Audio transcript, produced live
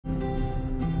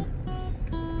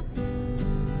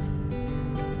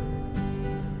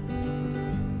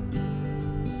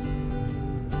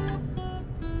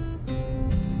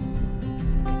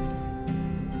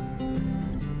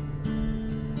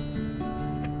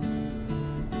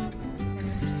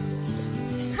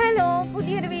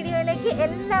പുതിയൊരു വീഡിയോയിലേക്ക്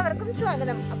എല്ലാവർക്കും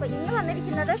സ്വാഗതം. അപ്പോൾ ഇന്ന്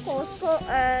വന്നിരിക്കുന്നത് കോസ്കോ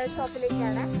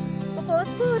ഷോപ്പിലേക്കാണ്. അപ്പോൾ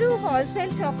കോസ്കോ ഒരു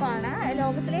ഹോൾസെയിൽ ഷോപ്പാണ്.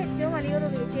 ലോകത്തിലെ ഏറ്റവും വലിയൊരു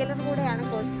റീറ്റെയിലർ കൂടെയാണ്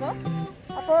കോസ്കോ.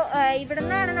 അപ്പോൾ ഇവിടെ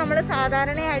നിന്നാണ് നമ്മൾ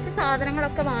സാധാരണയായിട്ട്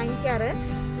സാധനങ്ങളൊക്കെ വാങ്ങിക്കാറ്.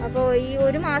 അപ്പോൾ ഈ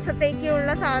ഒരു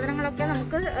മാസത്തേക്കുള്ള സാധനങ്ങളൊക്കെ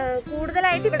നമുക്ക്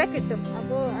കൂടുതലായിട്ട് ഇവിടെ കിട്ടും.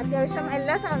 അപ്പോൾ അത്യാവശ്യം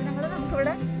എല്ലാ സാധനങ്ങളും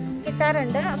നമുക്കിവിടെ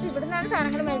കിട്ടാറുണ്ട്. അപ്പോൾ ഇവിടെ നിന്നാണ്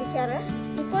സാധനങ്ങൾ മേടിക്കാറ്.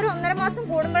 ഇപ്പോൾ ഒരു 1.5 മാസം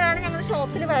കൂടുമ്പോഴാണ് ഞങ്ങൾ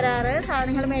ഷോപ്പിൽ വരാറ്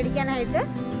സാധനങ്ങൾ മേടിക്കാനായിട്ട്.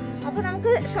 അപ്പോൾ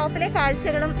നമുക്ക് ഷോപ്പിലെ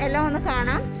കാഴ്ചകളും എല്ലാം ഒന്ന്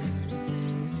കാണാം.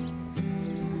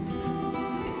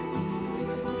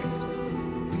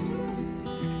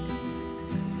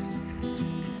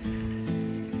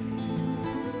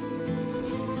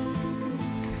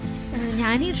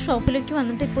 ഞാൻ ഈ ഷോപ്പിലേക്ക്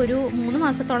വന്നിട്ട് ഇപ്പോൾ ഒരു 3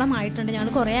 മാസത്തോളം ആയിട്ടുണ്ട്. ഞങ്ങൾ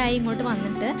കുറേ ആയി ഇങ്ങോട്ട്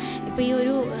വന്നിട്ട്. ഇപ്പോൾ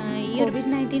ഈ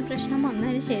COVID-19 പ്രശ്നം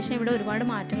വന്നതിന് ശേഷം ഇവിടെ ഒരുപാട്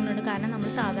മാറ്റങ്ങളുണ്ട്. കാരണം നമ്മൾ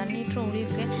സാധാരണ ഈ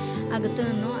ട്രോളിയൊക്കെ അകത്ത്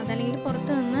നിന്നോ അതല്ലെങ്കിൽ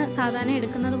പുറത്ത് നിന്ന് സാധാരണ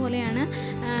എടുക്കുന്നത് പോലെയാണ്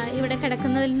ഇവിടെ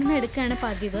കിടക്കുന്നതിൽ നിന്ന് എടുക്കുകയാണ്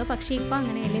പതിവ്. പക്ഷേ ഇപ്പോൾ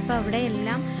അങ്ങനെയല്ല. ഇപ്പോൾ അവിടെ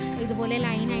എല്ലാം ഇതുപോലെ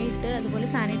ലൈനായിട്ട് അതുപോലെ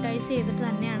സാനിറ്റൈസ് ചെയ്തിട്ട്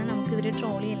തന്നെയാണ് നമുക്ക് ഇവർ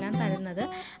ട്രോളി എല്ലാം തരുന്നത്.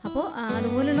 അപ്പോൾ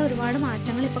അതുപോലെയുള്ള ഒരുപാട്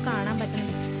മാറ്റങ്ങൾ ഇപ്പോൾ കാണാൻ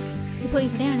പറ്റുന്നുണ്ട്. ഇപ്പോൾ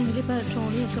ഇവിടെയാണെങ്കിൽ ഇപ്പോൾ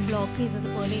ട്രോളിയൊക്കെ ബ്ലോക്ക്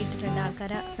ചെയ്തതുപോലെ ഇട്ടിട്ടുണ്ട്.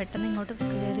 ആൾക്കാരെ പെട്ടെന്ന് ഇങ്ങോട്ട്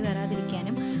കയറി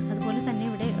വരാതിരിക്കാനും അതുപോലെ തന്നെ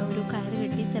ഇവിടെ ഒരു കയറ്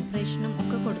കെട്ടി സെപ്പറേഷനും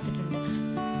ഒക്കെ കൊടുത്തിട്ടുണ്ട്.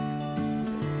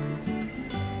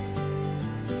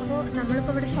 അപ്പോൾ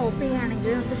നമ്മളിപ്പോൾ ഇവിടെ ഷോപ്പ്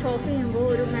ചെയ്യുകയാണെങ്കിൽ നമുക്ക് ഷോപ്പ് ചെയ്യുമ്പോൾ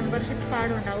ഒരു മെമ്പർഷിപ്പ്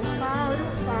കാർഡ് ഉണ്ടാവും. അപ്പോൾ ആ ഒരു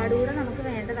കാർഡ് കൂടെ നമുക്ക്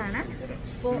വേണ്ടതാണ്.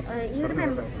 അപ്പോൾ ഈ ഒരു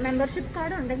മെമ്പർഷിപ്പ്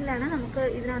കാർഡ് ഉണ്ടെങ്കിലാണ് നമുക്ക്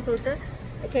ഇതിനകത്തോട്ട്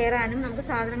കയറാനും നമുക്ക്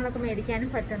സാധനങ്ങളൊക്കെ മേടിക്കാനും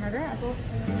പറ്റുന്നത്. അപ്പോൾ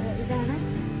ഇതാണ്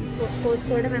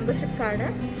കോസ്കോയുടെ മെമ്പർഷിപ്പ് കാർഡ്.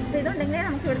 അപ്പോൾ ഇതുണ്ടെങ്കിലേ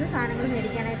നമുക്ക് ഇവിടുന്ന് സാധനങ്ങൾ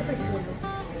മേടിക്കാനായിട്ട് പറ്റുള്ളൂ.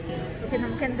 ഓക്കെ,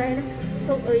 നമുക്ക് എന്തായാലും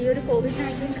ഈ ഒരു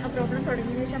COVID-19 പ്രോബ്ലം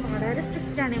തുടങ്ങിയതിന് ശേഷം വളരെ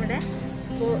സ്ട്രിക്റ്റാണ് ഇവിടെ.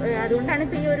 അപ്പോൾ അതുകൊണ്ടാണ്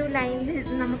ഇപ്പോൾ ഈ ഒരു ലൈനിൽ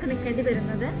നമുക്ക് നിൽക്കേണ്ടി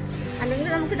വരുന്നത്. അല്ലെങ്കിൽ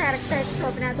നമുക്ക് ഡയറക്റ്റായിട്ട്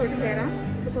ഷോപ്പിനകത്തോട്ട് കയറാം.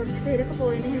 ഇപ്പോൾ കുറച്ച് പേരൊക്കെ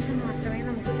പോയതിന് ശേഷം മാത്രമേ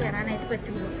നമുക്ക് കയറാനായിട്ട്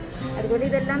പറ്റുള്ളൂ. അതുപോലെ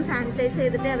ഇതെല്ലാം സാനിറ്റൈസ്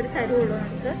ചെയ്തിട്ടേ അവർ തരുള്ളൂ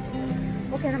നമുക്ക്.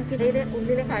 ഓക്കെ, നമുക്കിടയിലെ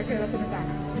ഉള്ളിലെ കാഴ്ചകളൊക്കെ ഒന്ന്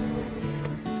കാണാം.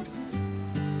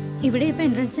 ഇവിടെ ഇപ്പോൾ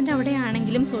എൻട്രൻസിൻ്റെ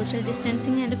അവിടെയാണെങ്കിലും social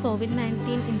distancing and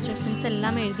COVID-19 instructions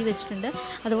എല്ലാം എഴുതി വെച്ചിട്ടുണ്ട്.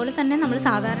 അതുപോലെ തന്നെ നമ്മൾ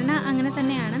സാധാരണ അങ്ങനെ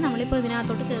തന്നെയാണ്. നമ്മളിപ്പോൾ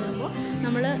ഇതിനകത്തോട്ട് കയറുമ്പോൾ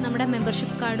നമ്മുടെ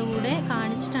മെമ്പർഷിപ്പ് കാർഡ് കൂടെ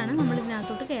കാണിച്ചിട്ടാണ് നമ്മൾ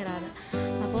ഇതിനകത്തോട്ട് കയറാറ്.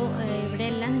 അപ്പോൾ ഇവിടെ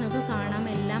എല്ലാം നിങ്ങൾക്ക് കാണാം.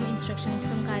 എല്ലാം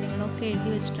ഇൻസ്ട്രക്ഷൻസും കാര്യങ്ങളും ഒക്കെ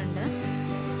എഴുതി വെച്ചിട്ടുണ്ട്.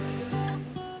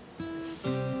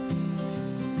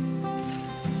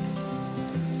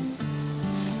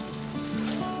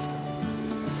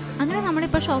 അങ്ങനെ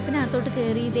നമ്മളിപ്പോൾ ഷോപ്പിനകത്തോട്ട്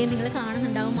കയറി ഇതേ നിങ്ങൾ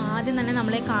കാണുന്നുണ്ടാവും. ആദ്യം തന്നെ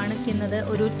നമ്മളെ കാണിക്കുന്നത്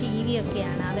ഒരു TV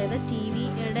ഒക്കെയാണ്. അതായത്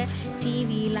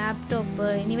TV, ലാപ്ടോപ്പ്,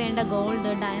 ഇനി വേണ്ട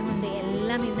ഗോൾഡ്, ഡയമണ്ട്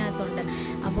എല്ലാം ഇതിനകത്തുണ്ട്.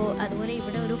 അപ്പോൾ അതുപോലെ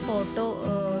ഇവിടെ ഒരു ഫോട്ടോ,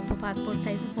 ഇപ്പോൾ പാസ്പോർട്ട്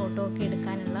സൈസ് ഫോട്ടോ ഒക്കെ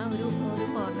എടുക്കാനുള്ള ഒരു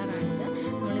കോർണറാണിത്.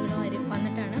 നമ്മളിവിടെ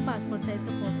വന്നിട്ടാണ് പാസ്പോർട്ട് സൈസ്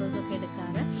ഫോട്ടോസൊക്കെ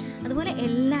എടുക്കാറ്. അതുപോലെ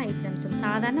എല്ലാ ഐറ്റംസും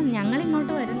സാധാരണ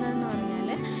ഞങ്ങളിങ്ങോട്ട് വരുന്നതെന്ന് പറഞ്ഞാൽ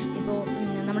ഇപ്പോൾ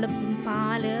നമ്മുടെ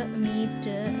പാല്,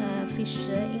 മീറ്റ്,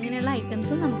 ഫിഷ് ഇങ്ങനെയുള്ള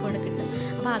ഐറ്റംസും നമുക്കിവിടെ കിട്ടും.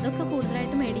 അപ്പോൾ അതൊക്കെ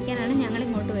കൂടുതലായിട്ട് മേടിക്കാനാണ്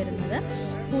ഞങ്ങളിങ്ങോട്ട് വരുന്നത്.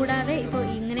 കൂടാതെ ഇപ്പോൾ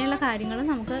ഇങ്ങനെയുള്ള കാര്യങ്ങളും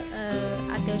നമുക്ക്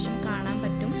അത്യാവശ്യം കാണാൻ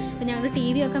പറ്റും. ഇപ്പോൾ ഞങ്ങൾ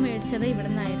TV ഒക്കെ മേടിച്ചത് ഇവിടെ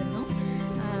നിന്നായിരുന്നു,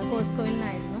 കോസ്കോയിൽ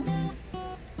നിന്നായിരുന്നു.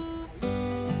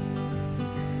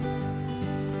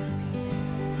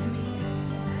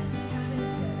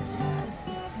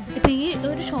 ഇപ്പോൾ ഈ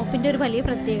ഒരു ഷോപ്പിൻ്റെ ഒരു വലിയ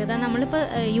പ്രത്യേകത, നമ്മളിപ്പോൾ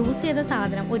യൂസ് ചെയ്ത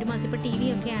സാധനം ഒരു മാസം, ഇപ്പോൾ TV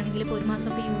ഒക്കെ ആണെങ്കിൽ ഇപ്പോൾ ഒരു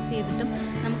മാസമൊക്കെ യൂസ് ചെയ്തിട്ടും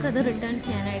നമുക്കത് റിട്ടേൺ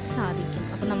ചെയ്യാനായിട്ട് സാധിക്കും.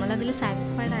 അപ്പോൾ നമ്മളതിൽ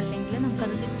സാറ്റിസ്ഫൈഡ് അല്ലെങ്കിൽ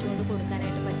നമുക്കത് തിരിച്ചുകൊണ്ട്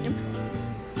കൊടുക്കാനായിട്ട് പറ്റും.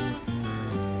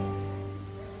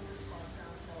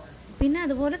 പിന്നെ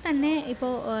അതുപോലെ തന്നെ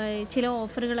ഇപ്പോൾ ചില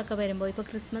ഓഫറുകളൊക്കെ വരുമ്പോൾ, ഇപ്പോൾ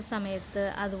ക്രിസ്മസ് സമയത്ത്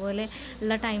അതുപോലെ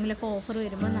ഉള്ള ടൈമിലൊക്കെ ഓഫർ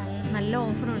വരുമ്പോൾ നല്ല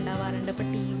ഓഫർ ഉണ്ടാവാറുണ്ട്. ഇപ്പോൾ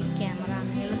TV, ക്യാമറ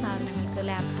അങ്ങനെയുള്ള സാധനങ്ങൾക്ക്,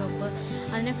 ലാപ്ടോപ്പ്,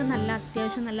 അതിനൊക്കെ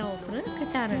അത്യാവശ്യം നല്ല ഓഫർ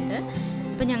കിട്ടാറുണ്ട്.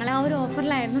 ഇപ്പോൾ ഞങ്ങൾ ആ ഒരു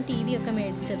ഓഫറിലായിരുന്നു TV ഒക്കെ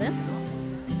മേടിച്ചത്.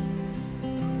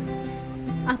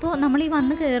 അപ്പോൾ നമ്മൾ ഈ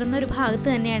വന്ന് കയറുന്ന ഒരു ഭാഗത്ത്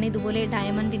തന്നെയാണ് ഇതുപോലെ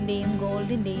ഡയമണ്ടിൻ്റെയും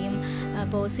ഗോൾഡിൻ്റെയും,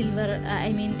 അപ്പോൾ സിൽവർ,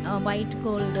 വൈറ്റ്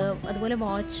ഗോൾഡ്, അതുപോലെ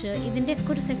വാച്ച്,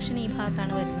 ഇതിൻ്റെയൊക്കെ ഒരു സെക്ഷൻ ഈ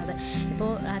ഭാഗത്താണ് വരുന്നത്.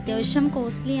 ഇപ്പോൾ അത്യാവശ്യം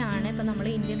കോസ്റ്റ്ലി ആണ്. ഇപ്പോൾ നമ്മൾ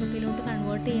ഇന്ത്യൻ റുപ്പിയിലോട്ട്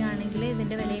കൺവേർട്ട് ചെയ്യുകയാണെങ്കിൽ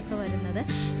ഇതിൻ്റെ വിലയൊക്കെ വരുന്നത്.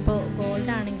 ഇപ്പോൾ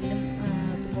ഗോൾഡാണെങ്കിലും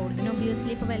ഗോൾഡിന്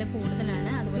ഒബ്വിയസ്ലി ഇപ്പോൾ വില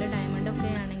കൂടുതലാണ്. അതുപോലെ ഡയമണ്ടൊക്കെ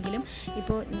ആണെങ്കിലും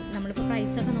ഇപ്പോൾ നമ്മളിപ്പോൾ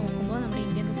പ്രൈസൊക്കെ നോക്കുമ്പോൾ നമ്മൾ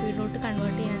ഇന്ത്യൻ റുപ്പിയിലോട്ട്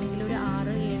കൺവേർട്ട് ചെയ്യുകയാണെങ്കിൽ ഒരു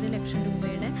 6-7 ലക്ഷം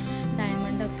രൂപയുടെ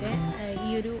ഡയമണ്ടൊക്കെ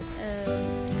ഈ ഒരു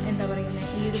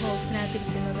ഈ ഒരു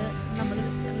ബോക്സിനകത്തിരിക്കുന്നത്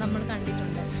നമ്മൾ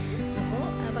കണ്ടിട്ടുണ്ട്. അപ്പോൾ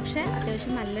പക്ഷേ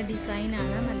അത്യാവശ്യം നല്ല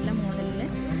ഡിസൈനാണ്, നല്ല മോഡലിൽ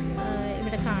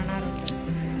ഇവിടെ കാണാറുണ്ട്.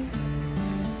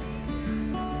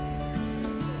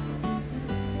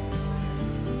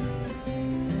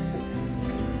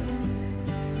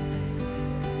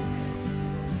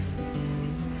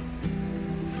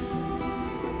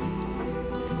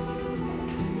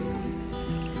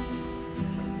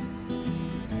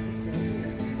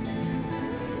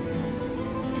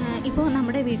 ഇപ്പോൾ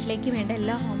നമ്മുടെ വീട്ടിലേക്ക് വേണ്ട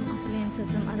എല്ലാ ഹോം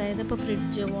അപ്ലയൻസസും, അതായത് ഇപ്പോൾ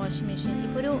ഫ്രിഡ്ജ്, വാഷിംഗ് മെഷീൻ,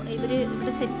 ഇപ്പോൾ ഇവിടെ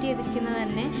സെറ്റ് ചെയ്തിരിക്കുന്നത്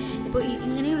തന്നെ ഇപ്പോൾ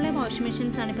ഇങ്ങനെയുള്ള വാഷിംഗ്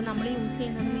മെഷീൻസാണ്. ഇപ്പോൾ നമ്മൾ യൂസ്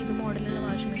ചെയ്യുന്നതും ഇത് മോഡലുള്ള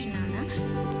വാഷിംഗ് മെഷീനാണ്.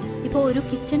 ഇപ്പോൾ ഒരു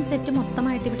കിച്ചൺ സെറ്റ്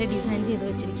മൊത്തമായിട്ട് ഇവിടെ ഡിസൈൻ ചെയ്ത്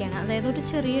വെച്ചിരിക്കുകയാണ്. അതായത് ഒരു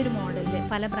ചെറിയൊരു മോഡലിൽ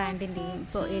പല ബ്രാൻഡിൻ്റെയും,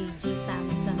 ഇപ്പോൾ LG,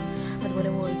 സാംസങ്, അതുപോലെ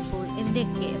വേൾപൂൾ,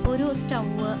 ഇതിൻ്റെയൊക്കെ ഇപ്പോൾ ഒരു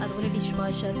സ്റ്റൗവ്, അതുപോലെ ഡിഷ്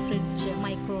വാഷർ, ഫ്രിഡ്ജ്,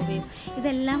 മൈക്രോവേവ്,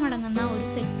 ഇതെല്ലാം അടങ്ങുന്ന ഒരു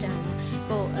സെറ്റാണ്.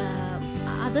 ഇപ്പോൾ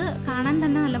അത് കാണാൻ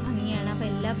തന്നെ നല്ല ഭംഗിയാണ്. അപ്പോൾ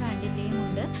എല്ലാ ബ്രാൻഡിൻ്റെയും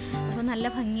ഉണ്ട്. അപ്പോൾ നല്ല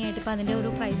ഭംഗിയായിട്ട് ഇപ്പോൾ അതിൻ്റെ ഒരു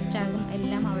പ്രൈസ് ടാഗും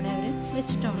എല്ലാം അവിടെ അവർ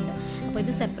വെച്ചിട്ടുണ്ട്. അപ്പോൾ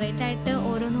ഇത് സെപ്പറേറ്റ് ആയിട്ട്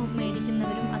ഓരോന്ന്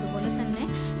മേടിക്കുന്നവരും, അതുപോലെ തന്നെ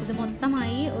ഇത്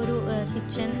മൊത്തമായി ഒരു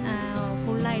കിച്ചൺ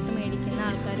ഫുള്ളായിട്ട് മേടിക്കുന്ന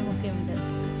ആൾക്കാരും ഒക്കെ ഉണ്ട്.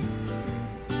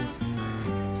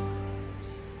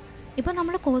 ഇപ്പോൾ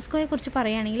നമ്മൾ കോസ്കോയെ കുറിച്ച്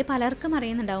പറയുകയാണെങ്കിൽ പലർക്കും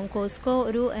അറിയുന്നുണ്ടാവും. കോസ്കോ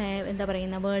ഒരു എന്താ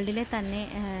പറയുന്ന വേൾഡിലെ തന്നെ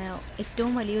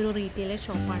ഏറ്റവും വലിയൊരു റീറ്റെയിൽ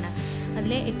ഷോപ്പാണ്.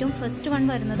 അതിലെ ഏറ്റവും ഫസ്റ്റ് വൺ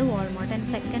വരുന്നത് Walmart and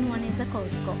second one is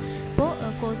Costco. അപ്പോൾ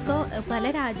കോസ്കോ പല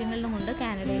രാജ്യങ്ങളിലും ഉണ്ട്,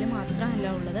 കാനഡയിൽ മാത്രമല്ല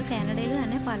ഉള്ളത്. കാനഡയിൽ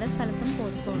തന്നെ പല സ്ഥലത്തും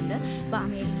കോസ്കോ ഉണ്ട്. ഇപ്പോൾ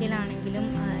അമേരിക്കയിലാണെങ്കിലും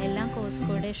എല്ലാം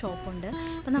കോസ്കോയുടെ ഷോപ്പുണ്ട്.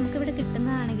 അപ്പോൾ നമുക്കിവിടെ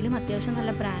കിട്ടുന്നതാണെങ്കിലും അത്യാവശ്യം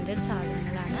നല്ല ബ്രാൻഡഡ്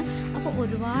സാധനങ്ങളാണ്. അപ്പോൾ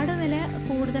ഒരുപാട് വില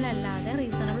കൂടുതലല്ലാതെ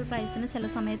റീസണബിൾ പ്രൈസിന് ചില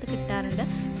സമയത്ത് കിട്ടാറുണ്ട്.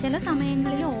 ചില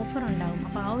സമയങ്ങളിൽ ഓഫർ ഉണ്ടാകും.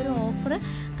 അപ്പോൾ ആ ഒരു ഓഫർ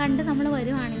കണ്ട് നമ്മൾ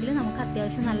വരുവാണെങ്കിൽ നമുക്ക്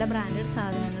അത്യാവശ്യം നല്ല ബ്രാൻഡഡ്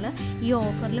സാധനങ്ങൾ ഈ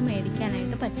ഓഫറിൽ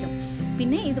മേടിക്കാനായിട്ട് പറ്റും.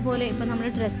 പിന്നെ ഇതുപോലെ ഇപ്പോൾ നമ്മൾ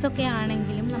ഡ്രസ്സൊക്കെ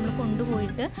ആണെങ്കിലും നമ്മൾ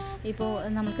കൊണ്ടുപോയിട്ട് ഇപ്പോൾ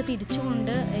നമുക്ക്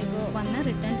തിരിച്ചുകൊണ്ട് ഇപ്പോൾ വന്ന്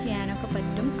റിട്ടേൺ ചെയ്യാനൊക്കെ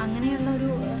പറ്റും. അങ്ങനെയുള്ള ഒരു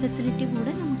ഫെസിലിറ്റി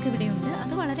കൂടെ നമുക്കിവിടെയുണ്ട്.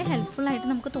 അത് വളരെ ഹെൽപ്ഫുള്ളായിട്ട്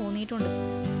നമുക്ക് തോന്നിയിട്ടുണ്ട്.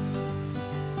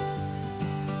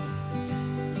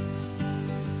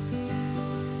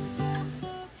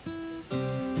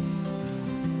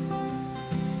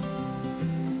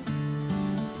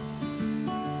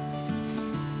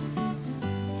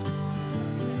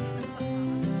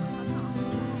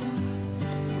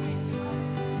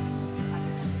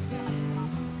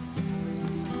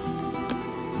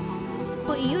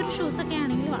 അപ്പോൾ ഈ ഒരു ഷൂസൊക്കെ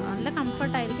ആണെങ്കിൽ നല്ല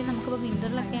കംഫർട്ടായിരിക്കും. നമുക്കിപ്പോൾ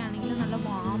വിൻ്ററിലൊക്കെ ആണെങ്കിൽ നല്ല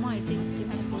വാമായിട്ട് ഇരിക്കും.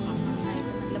 നന്നായിട്ട്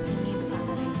നല്ല ഭംഗിയായിട്ട്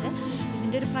കാണാനായിട്ട്.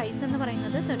 ഇതിൻ്റെ ഒരു പ്രൈസ് എന്ന്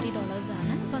പറയുന്നത് $30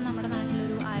 ആണ്. ഇപ്പോൾ നമ്മുടെ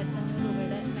നാട്ടിലൊരു 1500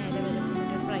 രൂപയുടെ മേലെ വരും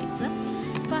ഇതിൻ്റെ ഒരു പ്രൈസ്.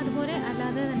 അപ്പോൾ അതുപോലെ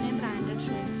അല്ലാതെ തന്നെ ബ്രാൻഡഡ്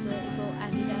ഷൂസ്, ഇപ്പോൾ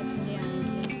അഡിഡാസിൻ്റെ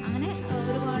ആണെങ്കിലും അങ്ങനെ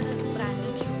ഒരുപാട്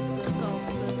ബ്രാൻഡഡ് ഷൂസ്,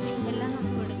 സോക്സ് എല്ലാം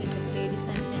നമുക്കിവിടെ കിട്ടും. Ladies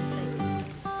and gents items.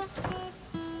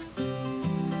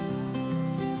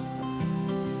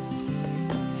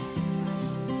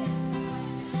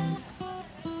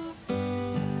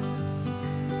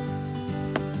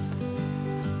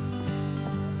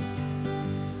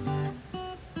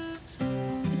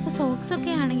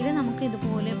 സോക്സൊക്കെ ആണെങ്കിൽ നമുക്ക്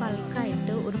ഇതുപോലെ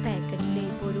ബൾക്കായിട്ട് ഒരു പാക്കറ്റിൽ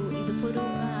ഇതിപ്പോൾ ഒരു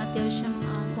അത്യാവശ്യം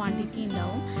ക്വാണ്ടിറ്റി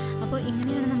ഉണ്ടാവും. അപ്പോൾ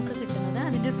ഇങ്ങനെയാണ് നമുക്ക് കിട്ടുന്നത്.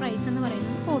 അതിൻ്റെ പ്രൈസ് എന്ന്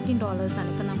പറയുന്നത് $14 ആണ്.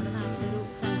 ഇപ്പോൾ നമ്മുടെ നാട്ടിലൊരു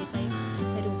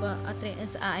 75 രൂപ അത്ര,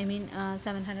 ഐ മീൻ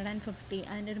 750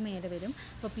 അതിൻ്റെ ഒരു മേലെ വരും.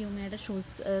 ഇപ്പോൾ പ്യൂമയുടെ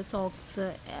ഷൂസ്, സോക്സ്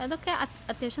അതൊക്കെ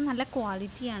അത്യാവശ്യം നല്ല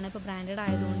ക്വാളിറ്റിയാണ്. ഇപ്പോൾ ബ്രാൻഡഡ്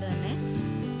ആയതുകൊണ്ട് തന്നെ.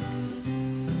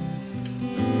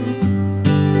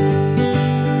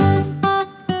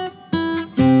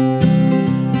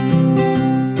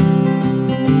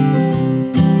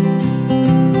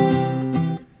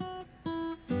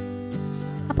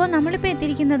 അപ്പോൾ നമ്മളിപ്പോൾ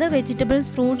എത്തിയിരിക്കുന്നത് വെജിറ്റബിൾസ്,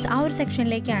 ഫ്രൂട്ട്സ് ആ ഒരു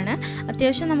സെക്ഷനിലേക്കാണ്.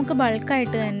 അത്യാവശ്യം നമുക്ക്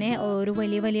ബൾക്കായിട്ട് തന്നെ ഒരു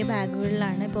വലിയ വലിയ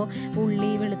ബാഗുകളിലാണ് ഇപ്പോൾ ഉള്ളി,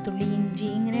 വെളുത്തുള്ളി, ഇഞ്ചി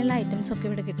ഇങ്ങനെയുള്ള ഐറ്റംസൊക്കെ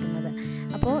ഇവിടെ കിട്ടുന്നത്.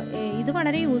 അപ്പോൾ ഇത്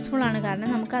വളരെ യൂസ്ഫുൾ ആണ്.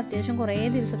 കാരണം നമുക്ക് അത്യാവശ്യം കുറേ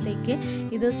ദിവസത്തേക്ക്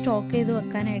ഇത് സ്റ്റോക്ക് ചെയ്ത്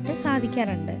വെക്കാനായിട്ട്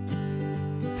സാധിക്കാറുണ്ട്.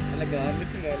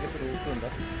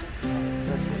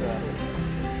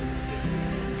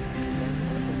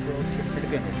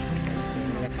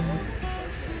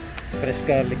 ഫ്രഷ്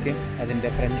ഗാർലിക്ക്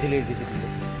അതിൻ്റെ ഫ്രഞ്ചിൽ എഴുതിയിട്ടുണ്ട്.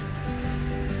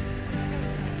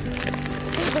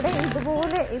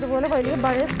 ഇവിടെ ഇതുപോലെ വലിയ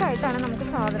ബൾക്കായിട്ടാണ് നമുക്ക്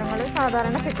സാധനങ്ങൾ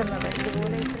സാധാരണ കിട്ടുന്നത്.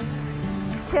 ഇതുപോലെ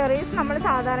ചെറീസ് നമ്മൾ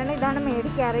സാധാരണ ഇതാണ്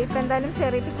മേടിക്കാറ്. ഇപ്പം എന്തായാലും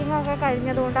ചെറി പിക്കിംഗ് ഒക്കെ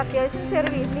കഴിഞ്ഞതുകൊണ്ട് അത്യാവശ്യം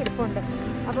ചെറി വീട്ടിലിരിപ്പുണ്ട്.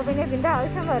 അപ്പോൾ പിന്നെ ഇതിൻ്റെ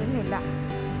ആവശ്യം വരുന്നില്ല.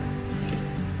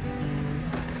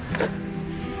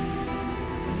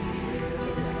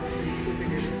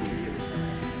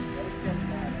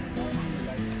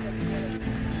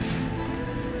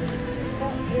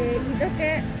 ഇതൊക്കെ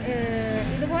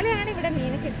ഇതുപോലെയാണ് ഇവിടെ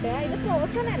മീൻ കിട്ടുക. ഇത്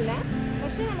ഫ്രോസൺ അല്ല,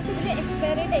 പക്ഷെ നമുക്കിതിൽ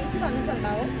എക്സ്പയറി ഡേറ്റ്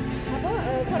വന്നിട്ടുണ്ടാവും. അപ്പോൾ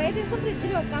കുറേ ദിവസം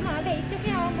ഫ്രിഡ്ജിൽ വെക്കാം. ആ ഡേറ്റ് ഒക്കെ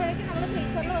ആകുമ്പോഴേക്കും നമ്മൾ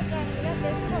ഫ്രീസറിൽ വെക്കുകയാണെങ്കിൽ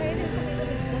അത്യാവശ്യം കുറേ ദിവസം ഇത്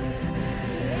കിട്ടും.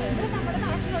 പിന്നെ ഇത് നമ്മുടെ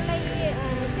നാട്ടിലുള്ള ഈ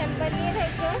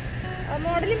ചെമ്പല്ലിയുടെയൊക്കെ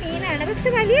മോഡൽ മീനാണ്.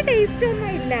 പക്ഷെ വലിയ ടേസ്റ്റ് ഒന്നും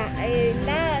ഇല്ല.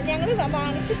 ഞങ്ങൾ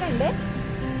വാങ്ങിച്ചിട്ടുണ്ട്.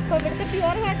 അപ്പോൾ ഇവിടുത്തെ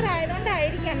പ്യുവർ വാട്ടർ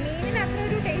ആയതുകൊണ്ടായിരിക്കാം മീനിന് അത്ര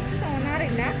ഒരു ടേസ്റ്റ്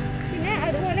തോന്നാറില്ല. പിന്നെ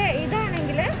അതുപോലെ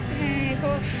ഇതാണെങ്കിൽ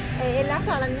ഇപ്പോൾ എല്ലാം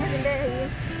കളഞ്ഞ് ഇതിൻ്റെ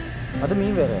അത്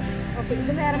മീൻ വേറെ. ഓക്കെ,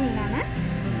 ഇത് വേറെ മീനാണ്.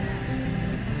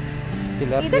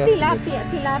 ഇത്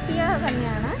തിലാപ്പിയ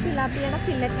തന്നെയാണ്. തിലാപ്പിയുടെ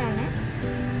ഫില്ലറ്റാണ്,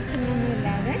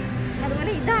 പിന്നൊന്നുമില്ലാതെ.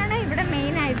 അതുപോലെ ഇതാണ് ഇവിടെ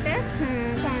മെയിനായിട്ട്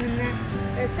കാണുന്ന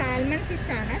സാൽമൺ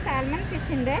ഫിഷാണ്. സാൽമൺ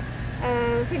ഫിഷിൻ്റെ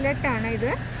ഫില്ലറ്റാണ്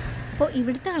ഇത്. അപ്പോൾ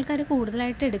ഇവിടുത്തെ ആൾക്കാർ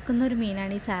കൂടുതലായിട്ട് എടുക്കുന്ന ഒരു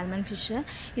മീനാണ് ഈ സാൽമൺ ഫിഷ്.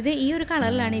 ഇത് ഈ ഒരു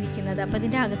കളറിലാണ് ഇരിക്കുന്നത്. അപ്പോൾ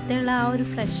ഇതിൻ്റെ അകത്തുള്ള ആ ഒരു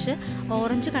ഫ്ലഷ്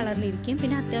ഓറഞ്ച് കളറിലിരിക്കും.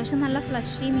 പിന്നെ അത്യാവശ്യം നല്ല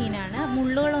ഫ്ലഷി മീനാണ്.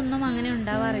 മുള്ളുകളൊന്നും അങ്ങനെ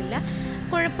ഉണ്ടാവാറില്ല.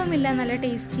 കുഴപ്പമില്ല, നല്ല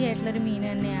ടേസ്റ്റി ആയിട്ടുള്ളൊരു മീൻ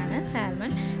തന്നെയാണ്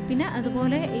സാൽമൺ. പിന്നെ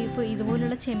അതുപോലെ ഇപ്പോൾ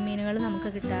ഇതുപോലുള്ള ചെമ്മീനുകൾ നമുക്ക്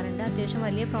കിട്ടാറുണ്ട്. അത്യാവശ്യം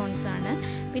വലിയ പ്രോൺസാണ്.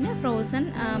 പിന്നെ ഫ്രോസൺ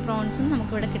പ്രോൺസും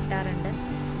നമുക്കിവിടെ കിട്ടാറുണ്ട്.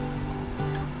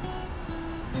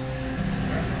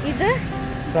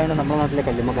 ഇതാണ് നമ്മുടെ നാട്ടിലെ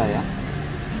കല്ലുമ്മക്കായ.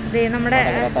 നമ്മുടെ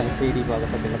തലശ്ശേരി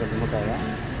ഭാഗത്തൊക്കെയുള്ള കല്ലുമ്മക്കായ.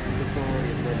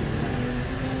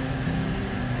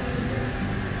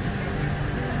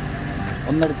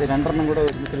 ഒന്നെടുത്ത് 2 കൂടെ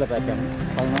ഒരുമിച്ചുള്ള പാക്കാണ്.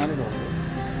 $14.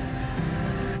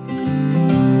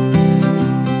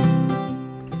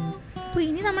 അപ്പോൾ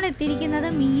ഇനി നമ്മൾ എത്തിയിരിക്കുന്നത്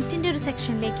മീറ്റിൻ്റെ ഒരു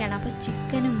സെക്ഷനിലേക്കാണ്. അപ്പോൾ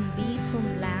ചിക്കനും ബീഫും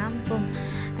ലാമ്പും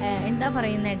എന്താ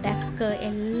പറയുന്നത്, ഡക്ക്,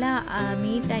 എല്ലാ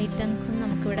മീറ്റ് ഐറ്റംസും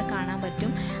നമുക്കിവിടെ കാണാൻ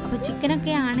പറ്റും. അപ്പോൾ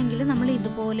ചിക്കനൊക്കെ ആണെങ്കിൽ നമ്മൾ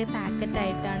ഇതുപോലെ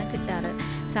പാക്കറ്റായിട്ടാണ് കിട്ടാറ്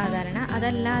സാധാരണ.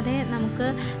 അതല്ലാതെ നമുക്ക്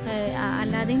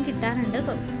അല്ലാതെയും കിട്ടാറുണ്ട്.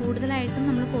 കൂടുതലായിട്ടും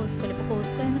നമ്മൾ കോസ്കോയിൽ, ഇപ്പോൾ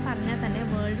കോസ്കോ എന്ന് പറഞ്ഞാൽ തന്നെ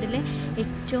വേൾഡിലെ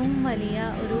ഏറ്റവും വലിയ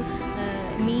ഒരു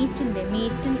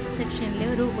മീറ്റ് സെക്ഷനിലെ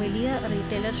ഒരു വലിയ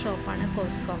റീറ്റെയിലർ ഷോപ്പാണ്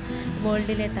കോസ്കോ,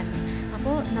 വേൾഡിലെ തന്നെ.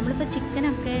 അപ്പോൾ നമ്മളിപ്പോൾ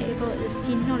ചിക്കനൊക്കെ ഇപ്പോൾ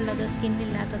സ്കിന്നുള്ളത്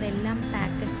സ്കിന്നില്ലാത്തത് എല്ലാം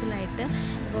പാക്കറ്റ്സിലായിട്ട്,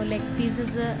 ഇപ്പോൾ ലെഗ്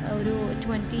പീസസ് ഒരു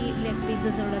 20 ലെഗ്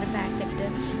പീസസ് ഉള്ളൊരു പാക്കറ്റ്,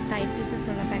 തൈ പീസസ്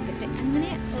ഉള്ള പാക്കറ്റ്,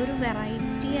 അങ്ങനെ ഒരു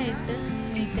വെറൈറ്റി ആയിട്ട്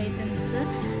മീറ്റ് ഐറ്റംസ്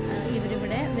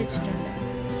ഇവരിവിടെ വെച്ചിട്ടുണ്ട്.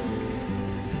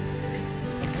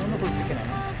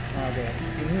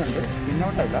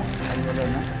 പിന്നോട്ടല്ല, അതുപോലെ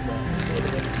തന്നെ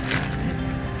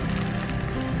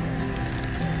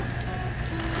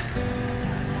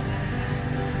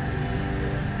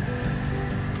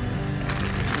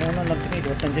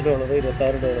 $25,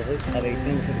 $26 ആ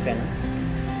റേറ്റിനനുസരിച്ചാണ്.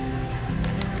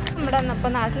 നമ്മുടെ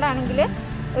ഇപ്പോൾ നാട്ടിലാണെങ്കിൽ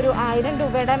ഒരു 1000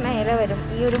 രൂപയുടെ മേലെ വരും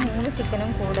ഈ ഒരു 3 ചിക്കനും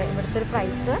കൂടെ ഇവിടുത്തെ ഒരു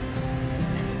പ്രൈസ്.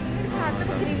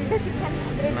 ഗ്രിൽഡ് ചിക്കൻ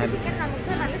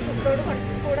നമുക്ക് നല്ല ചൂടോട്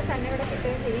കൂടെ തന്നെ ഇവിടെ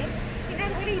കിട്ടുകയും ചെയ്യും. പിന്നെ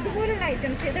അതുപോലെ ഇതുപോലുള്ള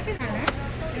ഐറ്റംസ് ഇതൊക്കെയാണ്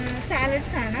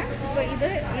സാലഡ്സ് ആണ്. അപ്പോൾ ഇത്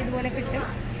ഇതുപോലെ കിട്ടും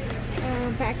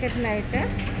പാക്കറ്റിലായിട്ട്.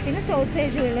 പിന്നെ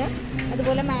സോസേജുകൾ,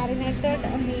 അതുപോലെ മാരിനേറ്റഡ്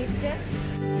മീറ്റ്.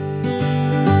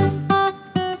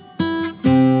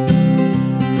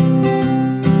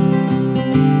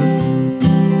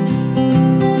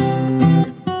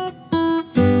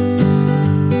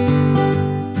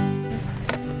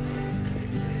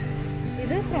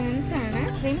 ഇത് പ്രോൺസ് ആണ്,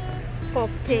 ഷ്രിംപ്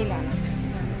കോക്ടെയിലാണ്.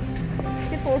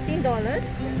 ഇത് $14.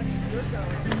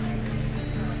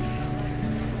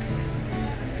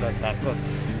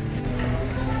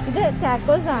 ഇത്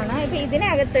ടാക്കോസ് ആണ്. ഇപ്പൊ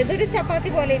ഇതിനകത്ത് ഇതൊരു ചപ്പാത്തി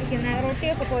പോലെ ഇരിക്കുന്ന,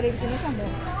 റൊട്ടിയൊക്കെ പോലെ ഇരിക്കുന്ന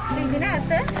സംഭവം.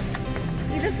 ഇതിനകത്ത്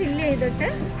ഇത് ഫില്ല് ചെയ്തിട്ട്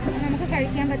നമുക്ക്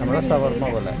കഴിക്കാൻ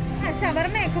പറ്റുന്ന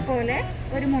ഷവർമയൊക്കെ പോലെ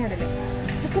ഒരു മോഡല്,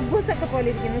 കുബൂസ് ഒക്കെ പോലെ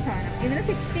ഇരിക്കുന്ന സാധനം. ഇതിന്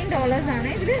 $16 ആണ്.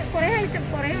 ഇതിൽ കുറേ ഐറ്റം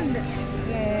കുറേ ഉണ്ട്.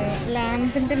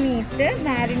 ലാമ്പിൻ്റെ മീറ്റ്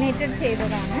മാരിനേറ്റഡ്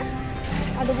ചെയ്തതാണ്.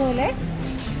 അതുപോലെ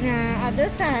അത്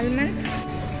സാൽമൺ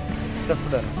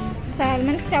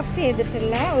സ്റ്റഫ്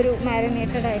ചെയ്തിട്ടുള്ള ഒരു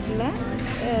മാരിനേറ്റഡ് ആയിട്ടുള്ള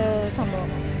സംഭവം.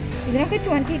 ഇതിനൊക്കെ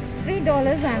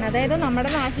 $23 ആണ്. അതായത് നമ്മുടെ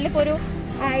നാട്ടിലിപ്പോൾ ഒരു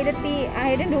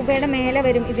 1000 രൂപയുടെ മേലെ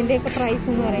വരും ഇതിൻ്റെയൊക്കെ പ്രൈസ്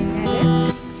എന്ന് പറയുന്നത്.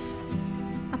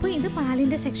 അപ്പോൾ ഇത്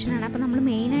പാലിൻ്റെ സെക്ഷനാണ്. അപ്പോൾ നമ്മൾ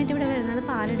മെയിനായിട്ട് ഇവിടെ വരുന്നത്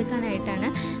പാലെടുക്കാനായിട്ടാണ്.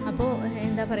 അപ്പോൾ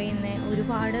എന്താ പറയുന്നത്,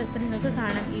 ഒരുപാട് ഇപ്പോൾ നിങ്ങൾക്ക്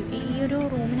കാണാം ഈ ഒരു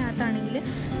റൂമിനകത്താണെങ്കിൽ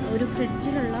ഒരു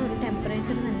ഫ്രിഡ്ജിലുള്ള ഒരു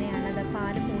ടെമ്പറേച്ചർ തന്നെയാണ് അത്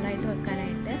പാല് കൂളായിട്ട്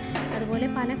വെക്കാനായിട്ട്. അതുപോലെ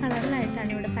പല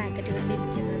കളറിലായിട്ടാണ് ഇവിടെ പാക്കറ്റുകളിൽ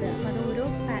ഇരിക്കുന്നത്. അപ്പോൾ അത് ഓരോ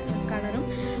കളറും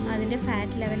അതിൻ്റെ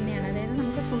ഫാറ്റ് ലെവലിനെയാണ്. അതായത്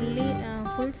നമുക്ക്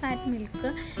ഫുൾ ഫാറ്റ് മിൽക്ക്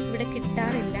ഇവിടെ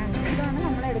കിട്ടാറില്ല. ഇതാണ്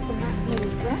നമ്മൾ എടുക്കുന്ന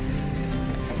മിൽക്ക്.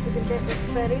 ഇതിൻ്റെ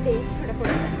എക്സ്പയറി ഡേറ്റ് ഇവിടെ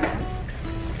കൊടുത്തിട്ടുണ്ടാകും.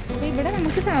 അപ്പോൾ ഇവിടെ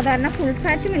നമുക്ക് സാധാരണ ഫുൾ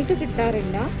ഫാറ്റ് മിൽക്ക്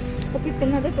കിട്ടാറില്ല. അപ്പോൾ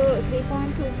കിട്ടുന്നത്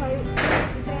 3.25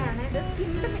 ഇത്രയാണ്. ഇത്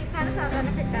സ്കിംഡ് മിൽക്കാണ് സാധാരണ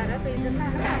കിട്ടാറ്. അപ്പോൾ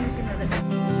ഇതിന്നാണ് വാങ്ങിക്കുന്നത്.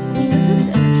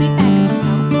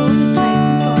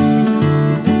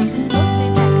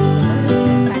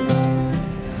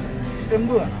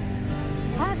 ഷെമ്പു വേണം.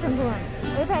 ഷെമ്പു വേണം.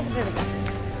 ഒരു പാക്കറ്റ് എടുക്കാം.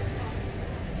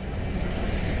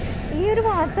 ഈ ഒരു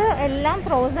ഭാഗത്ത് എല്ലാം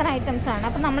ഫ്രോസൺ ഐറ്റംസ് ആണ്.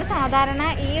 അപ്പം നമ്മൾ സാധാരണ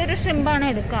ഈ ഒരു ഷ്രിമ്പാണ്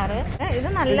എടുക്കാറ്. ഇത്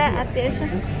നല്ല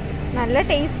അത്യാവശ്യം നല്ല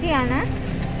ടേസ്റ്റിയാണ്.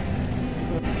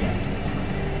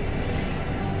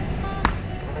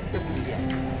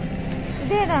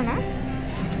 ഇതേതാണ്?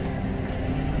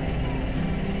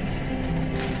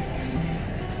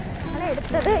 നമ്മൾ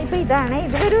എടുത്തത് ഇപ്പം ഇതാണ്.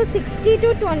 ഇതിലൊരു 60 to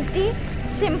 20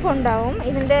 ഷിംപ് ഉണ്ടാവും.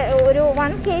 ഇതിൻ്റെ ഒരു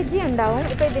 1 kg ഉണ്ടാവും.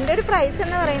 ഇപ്പോൾ ഇതിൻ്റെ ഒരു പ്രൈസ്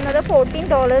എന്ന് പറയുന്നത്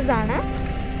 $14 ആണ്.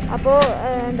 അപ്പോൾ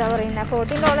എന്താ പറയുന്നത്,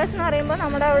 $14 എന്ന് പറയുമ്പോൾ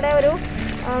നമ്മുടെ അവിടെ ഒരു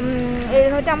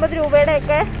 750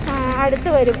 രൂപയുടെയൊക്കെ അടുത്ത്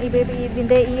വരും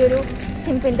ഇതിൻ്റെ ഈ ഒരു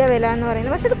ചിമ്പിൻ്റെ വില എന്ന്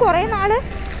പറയുന്നത്. പക്ഷെ ഇത് കുറേ നാൾ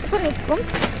ഇപ്പോൾ നിൽക്കും,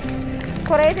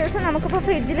 കുറേ ദിവസം നമുക്കിപ്പോൾ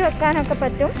ഫ്രിഡ്ജിൽ വെക്കാനൊക്കെ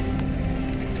പറ്റും.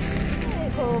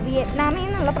 ഇപ്പോൾ വിയറ്റ്നാമിൽ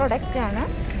നിന്നുള്ള പ്രൊഡക്റ്റാണ്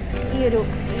ഈ ഒരു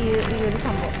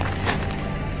സംഭവം.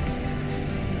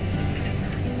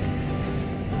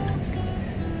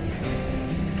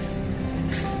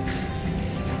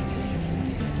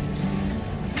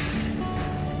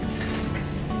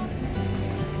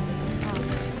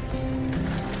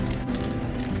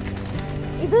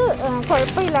 ഇത്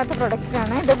കുഴപ്പമില്ലാത്ത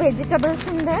പ്രൊഡക്റ്റാണ്. ഇത്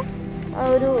വെജിറ്റബിൾസിൻ്റെ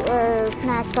ഒരു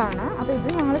സ്നാക്കാണ്. അപ്പോൾ ഇത്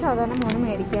ഞങ്ങൾ സാധാരണ മോന്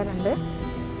മേടിക്കാറുണ്ട്.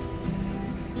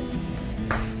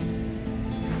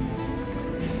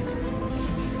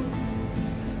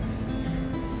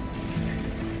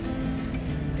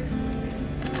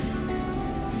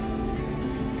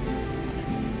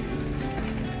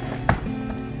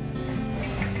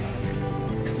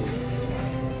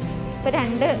 ഇപ്പോൾ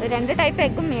രണ്ട് ടൈപ്പ്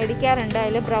എഗ്ഗും മേടിക്കാറുണ്ട്.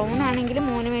 അതിൽ ബ്രൗൺ ആണെങ്കിലും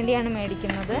മോന് വേണ്ടിയാണ്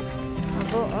മേടിക്കുന്നത്.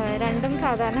 അപ്പോൾ രണ്ടും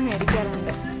സാധാരണ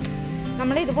മേടിക്കാറുണ്ട്.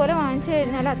 നമ്മൾ ഇതുപോലെ വാങ്ങിച്ചു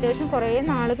കഴിഞ്ഞാൽ അത്യാവശ്യം കുറേ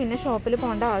നാൾ പിന്നെ ഷോപ്പിൽ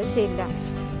പോകേണ്ട ആവശ്യമില്ല.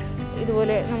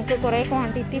 ഇതുപോലെ നമുക്ക് കുറേ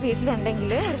ക്വാണ്ടിറ്റി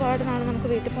വീട്ടിലുണ്ടെങ്കിൽ ഒരുപാട് നാൾ നമുക്ക്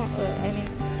വീട്ടിൽ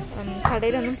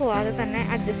കടയിലൊന്നും പോകാതെ തന്നെ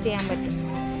അഡ്ജസ്റ്റ് ചെയ്യാൻ പറ്റും.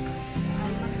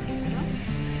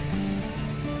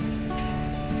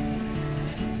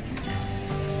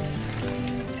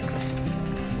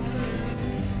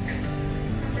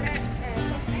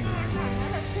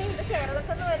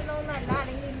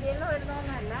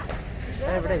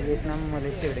 വിയറ്റ്നാം,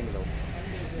 മലേഷ്യ എവിടെയെങ്കിലും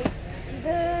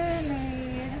ഇത്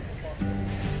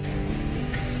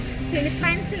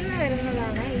ഫിലിപ്പൈൻസിൽ നിന്ന്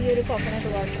വരുന്നതാണ് ഈ ഒരു കോക്കനട്ട്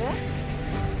വാട്ടർ.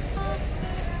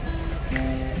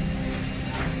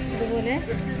 അതുപോലെ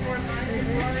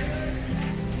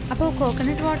അപ്പോൾ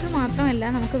കോക്കനട്ട് വാട്ടർ മാത്രമല്ല,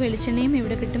 നമുക്ക് വെളിച്ചെണ്ണയും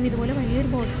ഇവിടെ കിട്ടും. ഇതുപോലെ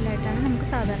വലിയൊരു ബോട്ടിലായിട്ടാണ് നമുക്ക്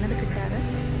സാധാരണ ഇത് കിട്ടാറ്.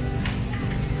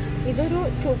 ഇതൊരു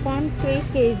 2.3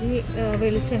 kg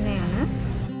വെളിച്ചെണ്ണയാണ്.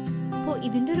 അപ്പോൾ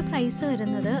ഇതിൻ്റെ ഒരു പ്രൈസ്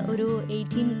വരുന്നത് ഒരു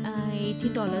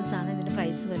 $18 ഇതിൻ്റെ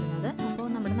പ്രൈസ് വരുന്നത്. അപ്പോൾ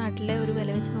നമ്മുടെ നാട്ടിലെ ഒരു വില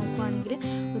വെച്ച് നോക്കുവാണെങ്കിൽ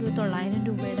ഒരു 900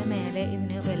 രൂപയുടെ മേലെ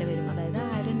ഇതിന് വില വരും. അതായത്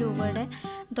 1000 രൂപയുടെ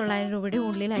 900 രൂപയുടെ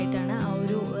ഉള്ളിലായിട്ടാണ് ആ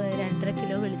ഒരു 2.5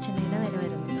 കിലോ വെളിച്ചെണ്ണയുടെ വില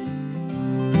വരുന്നത്.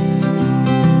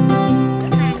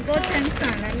 മാംഗോ ചങ്ക്സ്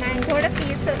ആണ്. മാംഗോയുടെ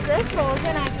പീസസ്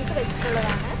ഫ്രോസൺ ആക്കിയിട്ട്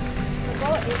വെച്ചിട്ടുള്ളതാണ്.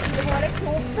 അപ്പോൾ ഇതുപോലെ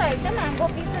ക്യൂബ്സ് ആയിട്ട് മാംഗോ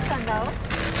പീസസ് ഉണ്ടാവും.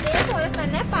 ഇതേപോലെ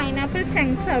തന്നെ പൈനാപ്പിൾ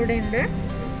ചങ്ക്സ് അവിടെ ഉണ്ട്.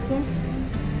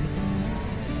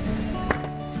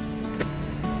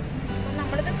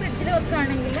 നമ്മളിത് ഫ്രിഡ്ജിൽ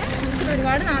വെക്കുകയാണെങ്കിൽ നമുക്ക്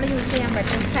ഒരുപാട് നാൾ യൂസ് ചെയ്യാൻ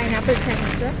പറ്റും. Pineapple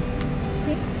chunks.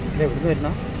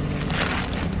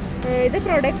 ഇത്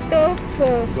പ്രൊഡക്റ്റ് ഓഫ്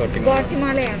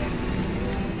ഗോട്ടിമാലയാണ്.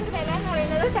 ഇതിന്റെ വില എന്ന്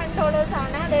പറയുന്നത് $10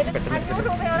 ആണ്. അതായത് 500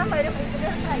 രൂപയോളം വരും.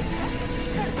 ഇതിന്റെ പ്രൈസ്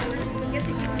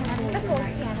നല്ല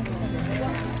കോസ്റ്റിയാണ്.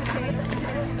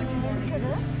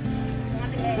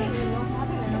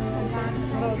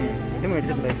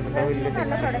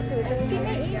 നല്ല പ്രൊഡക്റ്റ് കിട്ടും.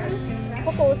 പിന്നെ ഈ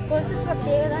ഇപ്പോൾ കോസ്കോസ്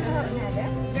പ്രത്യേകത എന്ന് പറഞ്ഞാൽ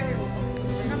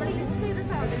നമ്മൾ യൂസ് ചെയ്ത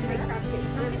സാധനങ്ങൾ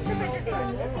സാധനം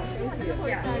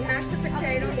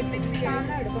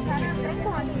എടുക്കും. കാരണം അത്രയും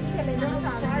ക്വാണ്ടിറ്റിയിലല്ലേ നമ്മൾ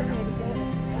സാധനം മേടിക്കുന്നത്.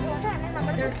 അതുകൊണ്ട് തന്നെ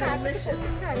നമ്മുടെ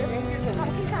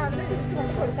നമുക്ക് ഈ സാധനം തിരിച്ചു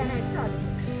കൊണ്ട് കൊടുക്കാനായിട്ട് സാധിക്കും.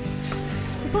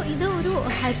 ഇപ്പോൾ ഇത് ഒരു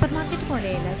ഹൈപ്പർ മാർക്കറ്റ്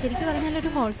പോലെയല്ല, ശരിക്കും പറഞ്ഞാൽ ഒരു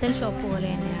ഹോൾസെയിൽ ഷോപ്പ് പോലെ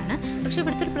തന്നെയാണ്. പക്ഷേ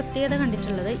ഇവിടുത്തെ ഒരു പ്രത്യേകത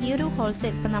കണ്ടിട്ടുള്ളത്, ഈ ഒരു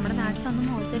ഹോൾസെയിൽ, ഇപ്പം നമ്മുടെ നാട്ടിലൊന്നും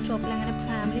ഹോൾസെയിൽ ഷോപ്പിൽ അങ്ങനെ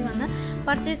ഫാമിലി വന്ന്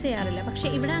പർച്ചേസ് ചെയ്യാറില്ല. പക്ഷേ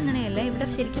ഇവിടെ അങ്ങനെയല്ല. ഇവിടെ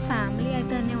ശരിക്കും ഫാമിലി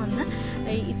ആയിട്ട് തന്നെ വന്ന്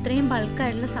ഇത്രയും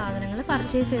ബൾക്കായിട്ടുള്ള സാധനങ്ങൾ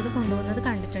പർച്ചേസ് ചെയ്ത് കൊണ്ടുപോകുന്നത്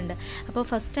കണ്ടിട്ടുണ്ട്. അപ്പോൾ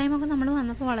ഫസ്റ്റ് ടൈമൊക്കെ നമ്മൾ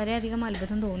വന്നപ്പോൾ വളരെയധികം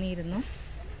അത്ഭുതം തോന്നിയിരുന്നു.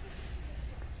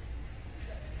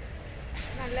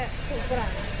 നല്ല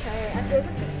സൂപ്പറാണ്.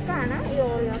 അത്യാവശ്യം തിക്കാണ് ഈ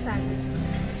ഓറിയോ സാൻഡ്വിച്ച്.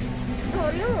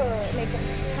 ഓറിയോ ലൈക്ക്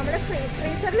നമ്മുടെ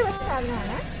ഫ്രീസറിൽ വെച്ച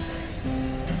സാധനമാണ്.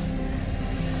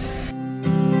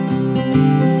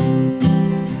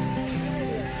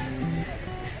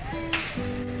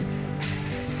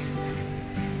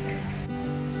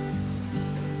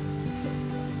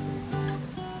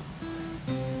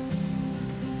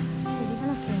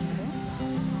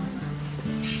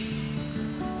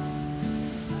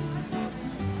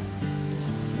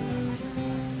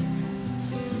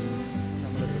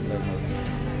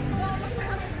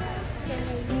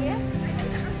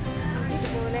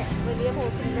 വലിയ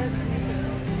ഹോട്ടലിൽ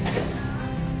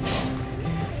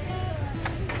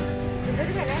ഇതിൻ്റെ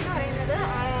വില എന്ന് പറയുന്നത്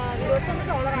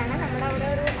 $21. നമ്മുടെ അവിടെ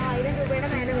ഒരു 1000 രൂപയുടെ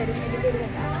മേലെ വരും ഇതിൻ്റെ ഒരു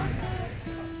വില.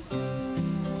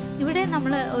 ഇവിടെ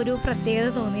നമ്മൾ ഒരു പ്രത്യേകത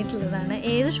തോന്നിയിട്ടുള്ളതാണ്,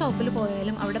 ഏത് ഷോപ്പിൽ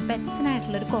പോയാലും അവിടെ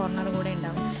പെറ്റ്സിനായിട്ടുള്ളൊരു കോർണർ കൂടെ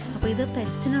ഉണ്ടാവും. അപ്പോൾ ഇത്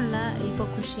പെറ്റ്സിനുള്ള ഇപ്പോൾ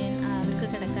കുഷ്യൻ, അവർക്ക്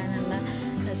കിടക്കാനുള്ള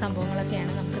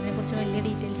സംഭവങ്ങളൊക്കെയാണ്. നമുക്കതിനെക്കുറിച്ച് വലിയ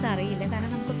ഡീറ്റെയിൽസ് അറിയില്ല,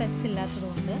 കാരണം നമുക്ക് പെറ്റ്സ്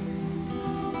ഇല്ലാത്തതുകൊണ്ട്.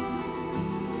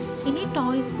 ഇനി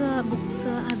ടോയ്സ്,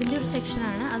 ബുക്സ് അതിൻ്റെ ഒരു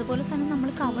സെക്ഷനാണ്. അതുപോലെ തന്നെ നമ്മൾ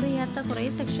കവർ ചെയ്യാത്ത കുറേ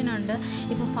സെക്ഷനുണ്ട്.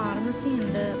 ഇപ്പോൾ ഫാർമസി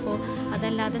ഉണ്ട്, ഇപ്പോൾ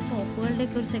അതല്ലാതെ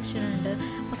സോപ്പുകളുടെയൊക്കെ ഒരു സെക്ഷനുണ്ട്.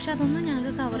 പക്ഷെ അതൊന്നും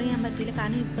ഞങ്ങൾക്ക് കവർ ചെയ്യാൻ പറ്റിയില്ല,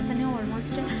 കാരണം ഇപ്പോൾ തന്നെ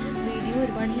ഓൾമോസ്റ്റ് വീഡിയോ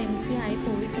ഒരുപാട് ലെങ്തി ആയി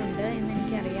പോയിട്ടുണ്ട്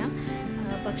എന്നെനിക്കറിയാം.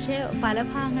 പക്ഷേ പല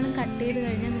ഭാഗങ്ങളും കട്ട് ചെയ്ത്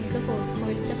കഴിഞ്ഞാൽ നിങ്ങൾക്ക്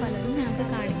കോസ്റ്റ്കോയിലത്തെ പലതും ഞങ്ങൾക്ക്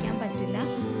കാണിക്കാൻ പറ്റില്ല.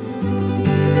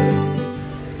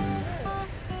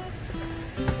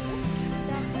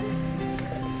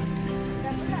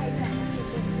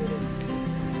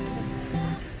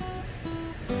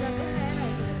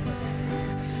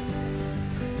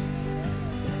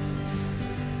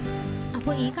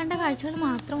 അപ്പോൾ ഈ കണ്ട കാഴ്ചകൾ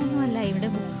മാത്രമൊന്നുമല്ല, ഇവിടെ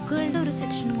ബുക്കുകളുടെ ഒരു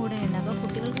സെക്ഷനും കൂടെ ഉണ്ട്. അപ്പോൾ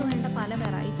കുട്ടികൾക്ക് വേണ്ട പല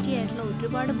വെറൈറ്റി ആയിട്ടുള്ള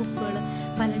ഒരുപാട് ബുക്കുകൾ,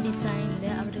 പല ഡിസൈനിൽ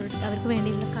അവർക്ക്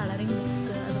വേണ്ടിയുള്ള കളറിങ്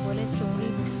ബുക്സ്, അതുപോലെ സ്റ്റോറി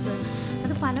ബുക്സ്,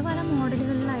 അത് പല പല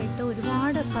മോഡലുകളിലായിട്ട്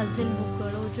ഒരുപാട് പസിൽ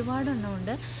ബുക്കുകൾ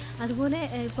ഒരുപാടെണ്ണമുണ്ട്. അതുപോലെ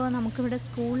ഇപ്പോൾ നമുക്കിവിടെ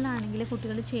സ്കൂളിലാണെങ്കിൽ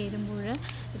കുട്ടികൾ ചേരുമ്പോൾ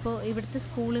ഇപ്പോൾ ഇവിടുത്തെ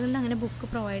സ്കൂളുകളിൽ അങ്ങനെ ബുക്ക്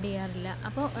പ്രൊവൈഡ് ചെയ്യാറില്ല.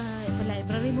 അപ്പോൾ ഇപ്പോൾ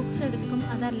ലൈബ്രറി ബുക്സ് എടുക്കും.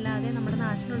 അതല്ലാതെ നമ്മുടെ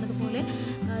നാട്ടിലുള്ളതുപോലെ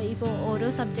ഇപ്പോൾ ഓരോ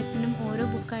സബ്ജക്റ്റിനും ഓരോ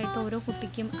ബുക്കായിട്ട് ഓരോ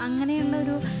കുട്ടിക്കും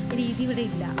അങ്ങനെയുള്ളൊരു രീതി ഇവിടെ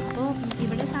ഇല്ല. അപ്പോൾ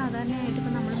ഇവിടെ സാധാരണയായിട്ട്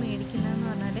ഇപ്പോൾ നമ്മൾ മേടിക്കുന്നതെന്ന്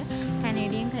പറഞ്ഞാൽ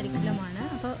കനേഡിയൻ കരിക്കുലമാണ്.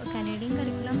 അപ്പോൾ കനേഡിയൻ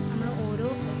കരിക്കുലം നമ്മൾ ഓരോ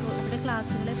ഇവിടെ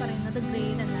ക്ലാസ്സുകളിൽ പറയുന്നത്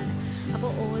ഗ്രേഡ് എന്നാണ്.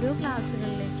 അപ്പോൾ ഓരോ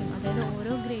ക്ലാസ്സുകളിലേക്കും, അതായത്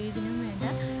ഓരോ ഗ്രേഡിനും വേണ്ട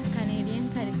കനേഡിയൻ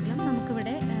കരിക്കുലം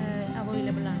നമുക്കിവിടെ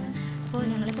അവൈലബിൾ ആണ്. അപ്പോൾ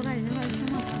ഞങ്ങളിപ്പോൾ കഴിഞ്ഞ പ്രാവശ്യം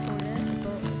നോക്കുമ്പോൾ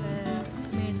ഇപ്പോൾ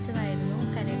മേടിച്ചതായിരുന്നു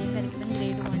കനേഡിയൻ കരിക്കുലം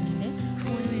ഗ്രേഡ് 1ൻ്റെ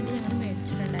വേണ്ടി ഞങ്ങൾ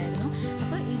മേടിച്ചിട്ടുണ്ടായിരുന്നു.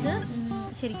 അപ്പോൾ ഇത്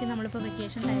ശരിക്കും നമ്മളിപ്പോൾ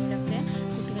വെക്കേഷൻ ടൈമിലൊക്കെ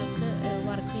കുട്ടികൾക്ക്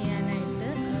വർക്ക് ചെയ്യാനായിട്ട്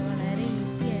വളരെ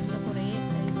ഈസി ആയിട്ടുള്ള കുറേ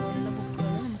ഇതുപോലുള്ള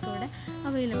ബുക്കുകൾ നമുക്കിവിടെ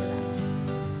അവൈലബിൾ ആണ്.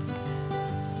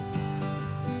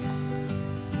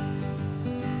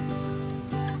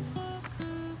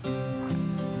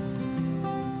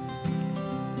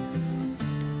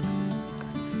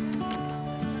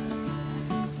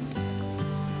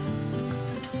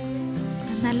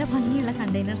 നല്ല ഭംഗിയുള്ള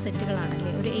കണ്ടെയ്നർ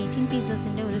സെറ്റുകളാണല്ലേ. ഒരു 18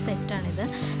 പീസസിൻ്റെ ഒരു സെറ്റാണിത്.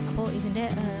 അപ്പോൾ ഇതിൻ്റെ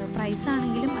പ്രൈസ്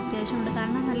ആണെങ്കിലും അത്യാവശ്യമുണ്ട്,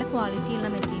 കാരണം നല്ല ക്വാളിറ്റിയുള്ള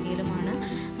മെറ്റീരിയലുമാണ്.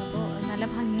 അപ്പോൾ നല്ല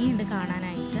ഭംഗിയുണ്ട്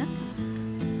കാണാനായിട്ട്.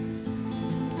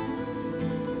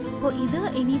 അപ്പോൾ ഇത്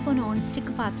ഇനിയിപ്പോൾ നോൺ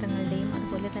സ്റ്റിക്ക് പാത്രങ്ങളുടെയും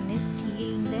അതുപോലെ തന്നെ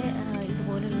സ്റ്റീലിൻ്റെ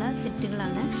ഇതുപോലുള്ള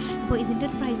സെറ്റുകളാണ്. ഇപ്പോൾ ഇതിൻ്റെ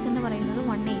ഒരു പ്രൈസ് എന്ന് പറയുന്നത്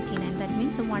 $189, ദാറ്റ്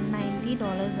മീൻസ്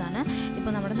 $190 ആണ്.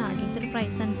 ഇപ്പോൾ നമ്മുടെ നാട്ടിലത്തെ ഒരു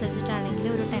പ്രൈസ് അനുസരിച്ചിട്ടാണെങ്കിൽ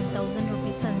ഒരു 10,000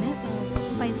 റുപ്പീസ് അതിന്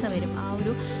പൈസ വരും. ആ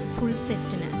ഒരു ഫുൾ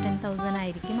സെറ്റിന് 10,000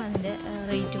 ആയിരിക്കും അതിൻ്റെ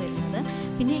റേറ്റ് വരുന്നത്.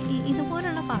 പിന്നെ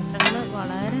ഇതുപോലുള്ള പാത്രങ്ങൾ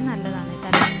വളരെ നല്ലതാണ്,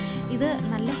 കാരണം ഇത്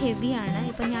നല്ല ഹെവിയാണ്.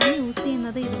 ഇപ്പോൾ ഞാൻ യൂസ്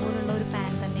ചെയ്യുന്നത് ഇതുപോലുള്ള ഒരു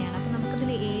പാൻ തന്നെയാണ്. അപ്പോൾ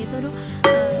നമുക്കതിൽ ഏതൊരു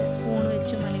സ്പൂൺ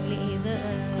വെച്ചും അല്ലെങ്കിൽ ഏത്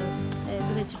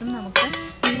ഇത് വെച്ചിട്ടും നമുക്ക്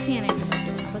യൂസ് ചെയ്യാനായിട്ട്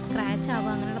പറ്റും. അപ്പോൾ സ്ക്രാച്ച്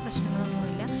ആവുക അങ്ങനെയുള്ള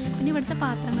പ്രശ്നങ്ങളൊന്നുമില്ല. പിന്നെ ഇവിടുത്തെ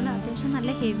പാത്രങ്ങൾ അത്യാവശ്യം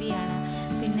നല്ല ഹെവിയാണ്.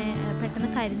 പിന്നെ പെട്ടെന്ന്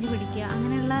കരിഞ്ഞു പിടിക്കുക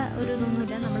അങ്ങനെയുള്ള ഒരു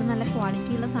ഇതൊന്നുമില്ല. നമ്മൾ നല്ല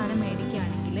ക്വാളിറ്റിയുള്ള സാധനം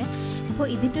മേടിക്കുകയാണെങ്കിൽ. അപ്പോൾ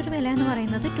ഇതിൻ്റെ ഒരു വില എന്ന്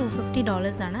പറയുന്നത്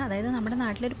 $250 ആണ്. അതായത് നമ്മുടെ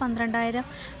നാട്ടിലൊരു 12,000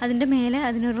 അതിൻ്റെ മേലെ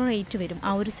അതിനൊരു റേറ്റ് വരും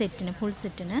ആ ഒരു സെറ്റിന്, ഫുൾ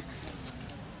സെറ്റിന്.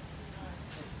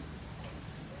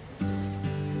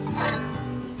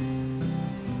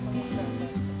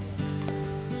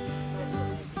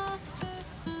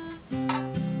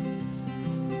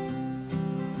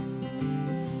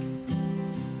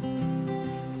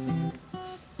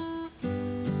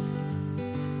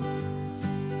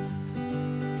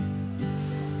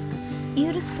 ഈ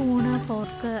ഒരു സ്പൂണ്,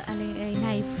 ഫോർക്ക് അല്ലെങ്കിൽ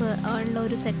നൈഫ് ഉള്ള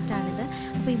ഒരു സെറ്റാണിത്.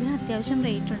 അപ്പോൾ ഇതിന് അത്യാവശ്യം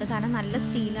റേറ്റ് ഉണ്ട്, കാരണം നല്ല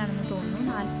സ്റ്റീലാണെന്ന് തോന്നുന്നു.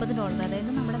 $40,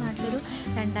 അതായത് നമ്മുടെ നാട്ടിലൊരു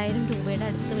 2,000 രൂപയുടെ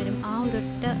അടുത്ത് വരും ആ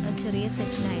ഒരൊറ്റ ചെറിയ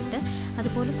സെറ്റിനായിട്ട്.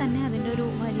 അതുപോലെ തന്നെ അതിൻ്റെ ഒരു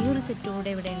വലിയൊരു സെറ്റ്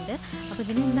കൂടെ ഇവിടെ ഉണ്ട്. അപ്പോൾ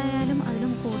ഇതിന് എന്തായാലും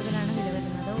അതിലും കൂടുതലാണ് വില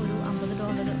വരുന്നത്. ഒരു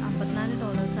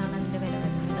 $54 ആണ് അതിൻ്റെ വില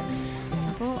വരുന്നത്.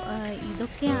 അപ്പോൾ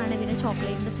ഇതൊക്കെയാണ് പിന്നെ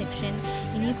ചോക്ലേറ്റിൻ്റെ സെക്ഷൻ.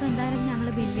 ഇനിയിപ്പോൾ എന്തായാലും ഞങ്ങൾ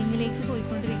ബില്ലിങ്ങിലേക്ക്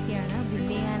പോയിക്കൊണ്ടിരിക്കുകയാണ്,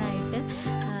 ബില്ല് ചെയ്യാനായിട്ട്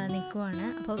നിൽക്കുവാണ്.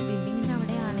 അപ്പോൾ ബില്ലിങ്ങിൻ്റെ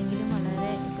അവിടെ ആണെങ്കിലും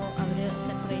വളരെ ഇപ്പോൾ അവർ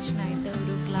സെപ്പറേഷനായിട്ട്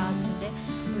ഒരു ഗ്ലാസിൻ്റെ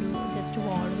ഒരു ജസ്റ്റ്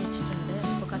വാൾ വെച്ചിട്ടുണ്ട്.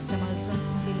 ഇപ്പോൾ കസ്റ്റമേഴ്സും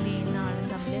ബില്ല് ചെയ്യുന്ന ആളും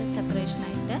തമ്മിൽ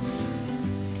സെപ്പറേഷനായിട്ട്.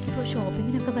 ഇപ്പോൾ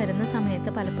ഷോപ്പിങ്ങിനൊക്കെ വരുന്ന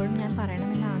സമയത്ത് പലപ്പോഴും ഞാൻ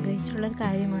പറയണമെന്ന് ആഗ്രഹിച്ചിട്ടുള്ളൊരു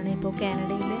കാര്യമാണ്, ഇപ്പോൾ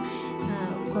കാനഡയിൽ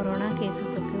കൊറോണ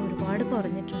കേസസൊക്കെ ഒരുപാട്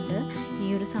കുറഞ്ഞിട്ടുണ്ട് ഈ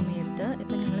ഒരു സമയത്ത്.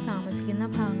 ഇപ്പോൾ ഞങ്ങൾ താമസിക്കുന്ന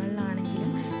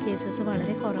ഭാഗങ്ങളിലാണെങ്കിലും കേസസ്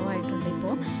വളരെ കുറവായിട്ടുണ്ട്.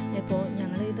 ഇപ്പോൾ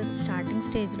ഞങ്ങൾ ഇത് സ്റ്റാർട്ടിങ്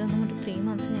സ്റ്റേജിലൊന്നും ഒരു 3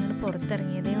 months ഞങ്ങൾ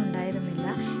പുറത്തിറങ്ങിയതേ ഉണ്ടായിരുന്നില്ല.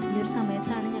 ഈ ഒരു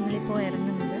സമയത്താണ് ഞങ്ങളിപ്പോൾ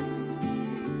ഇറങ്ങുന്നത്.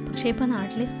 പക്ഷേ ഇപ്പോൾ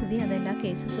നാട്ടിലെ സ്ഥിതി അതല്ല,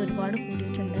 കേസസ് ഒരുപാട്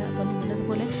കൂടിയിട്ടുണ്ട്. അപ്പോൾ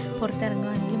നിങ്ങളിതുപോലെ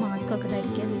പുറത്തിറങ്ങുകയാണെങ്കിൽ മാസ്കൊക്കെ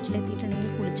ധരിക്കുക,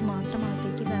 വീട്ടിലെത്തിയിട്ടുണ്ടെങ്കിൽ കുളിച്ച് മാത്രം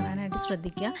അകത്തേക്ക് കയറാനായിട്ട്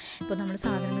ശ്രദ്ധിക്കുക. ഇപ്പോൾ നമ്മൾ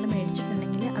സാധനങ്ങൾ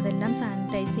മേടിച്ചിട്ടുണ്ടെങ്കിൽ അതെല്ലാം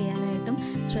സാനിറ്റൈസ് ചെയ്യാനായിട്ടും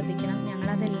ശ്രദ്ധിക്കണം.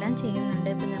 ഞങ്ങളതെല്ലാം ചെയ്യുന്നുണ്ട്.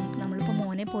 ഇപ്പോൾ നമ്മളിപ്പോൾ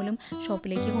മോനെ ഒന്നിനെ പോലും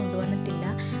ഷോപ്പിലേക്ക് കൊണ്ടുവന്നിട്ടില്ല.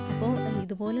 അപ്പോൾ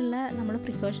ഇതുപോലുള്ള നമ്മൾ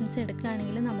പ്രിക്കോഷൻസ്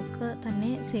എടുക്കുകയാണെങ്കിൽ നമുക്ക്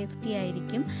തന്നെ സേഫ്റ്റി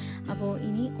ആയിരിക്കും. അപ്പോൾ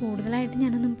ഇനി കൂടുതലായിട്ട്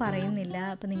ഞാനൊന്നും പറയുന്നില്ല.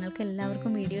 അപ്പോൾ നിങ്ങൾക്ക്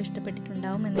എല്ലാവർക്കും വീഡിയോ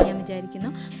ഇഷ്ടപ്പെട്ടിട്ടുണ്ടാവും എന്ന് ഞാൻ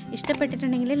വിചാരിക്കുന്നു.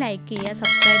 ഇഷ്ടപ്പെട്ടിട്ടുണ്ടെങ്കിൽ ലൈക്ക് ചെയ്യുക,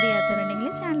 സബ്സ്ക്രൈബ് ചെയ്യാത്തവരുണ്ടെങ്കിൽ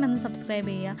ചാനൽ ഒന്ന് സബ്സ്ക്രൈബ്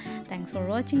ചെയ്യുക. Thanks for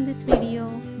watching this video.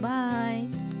 By.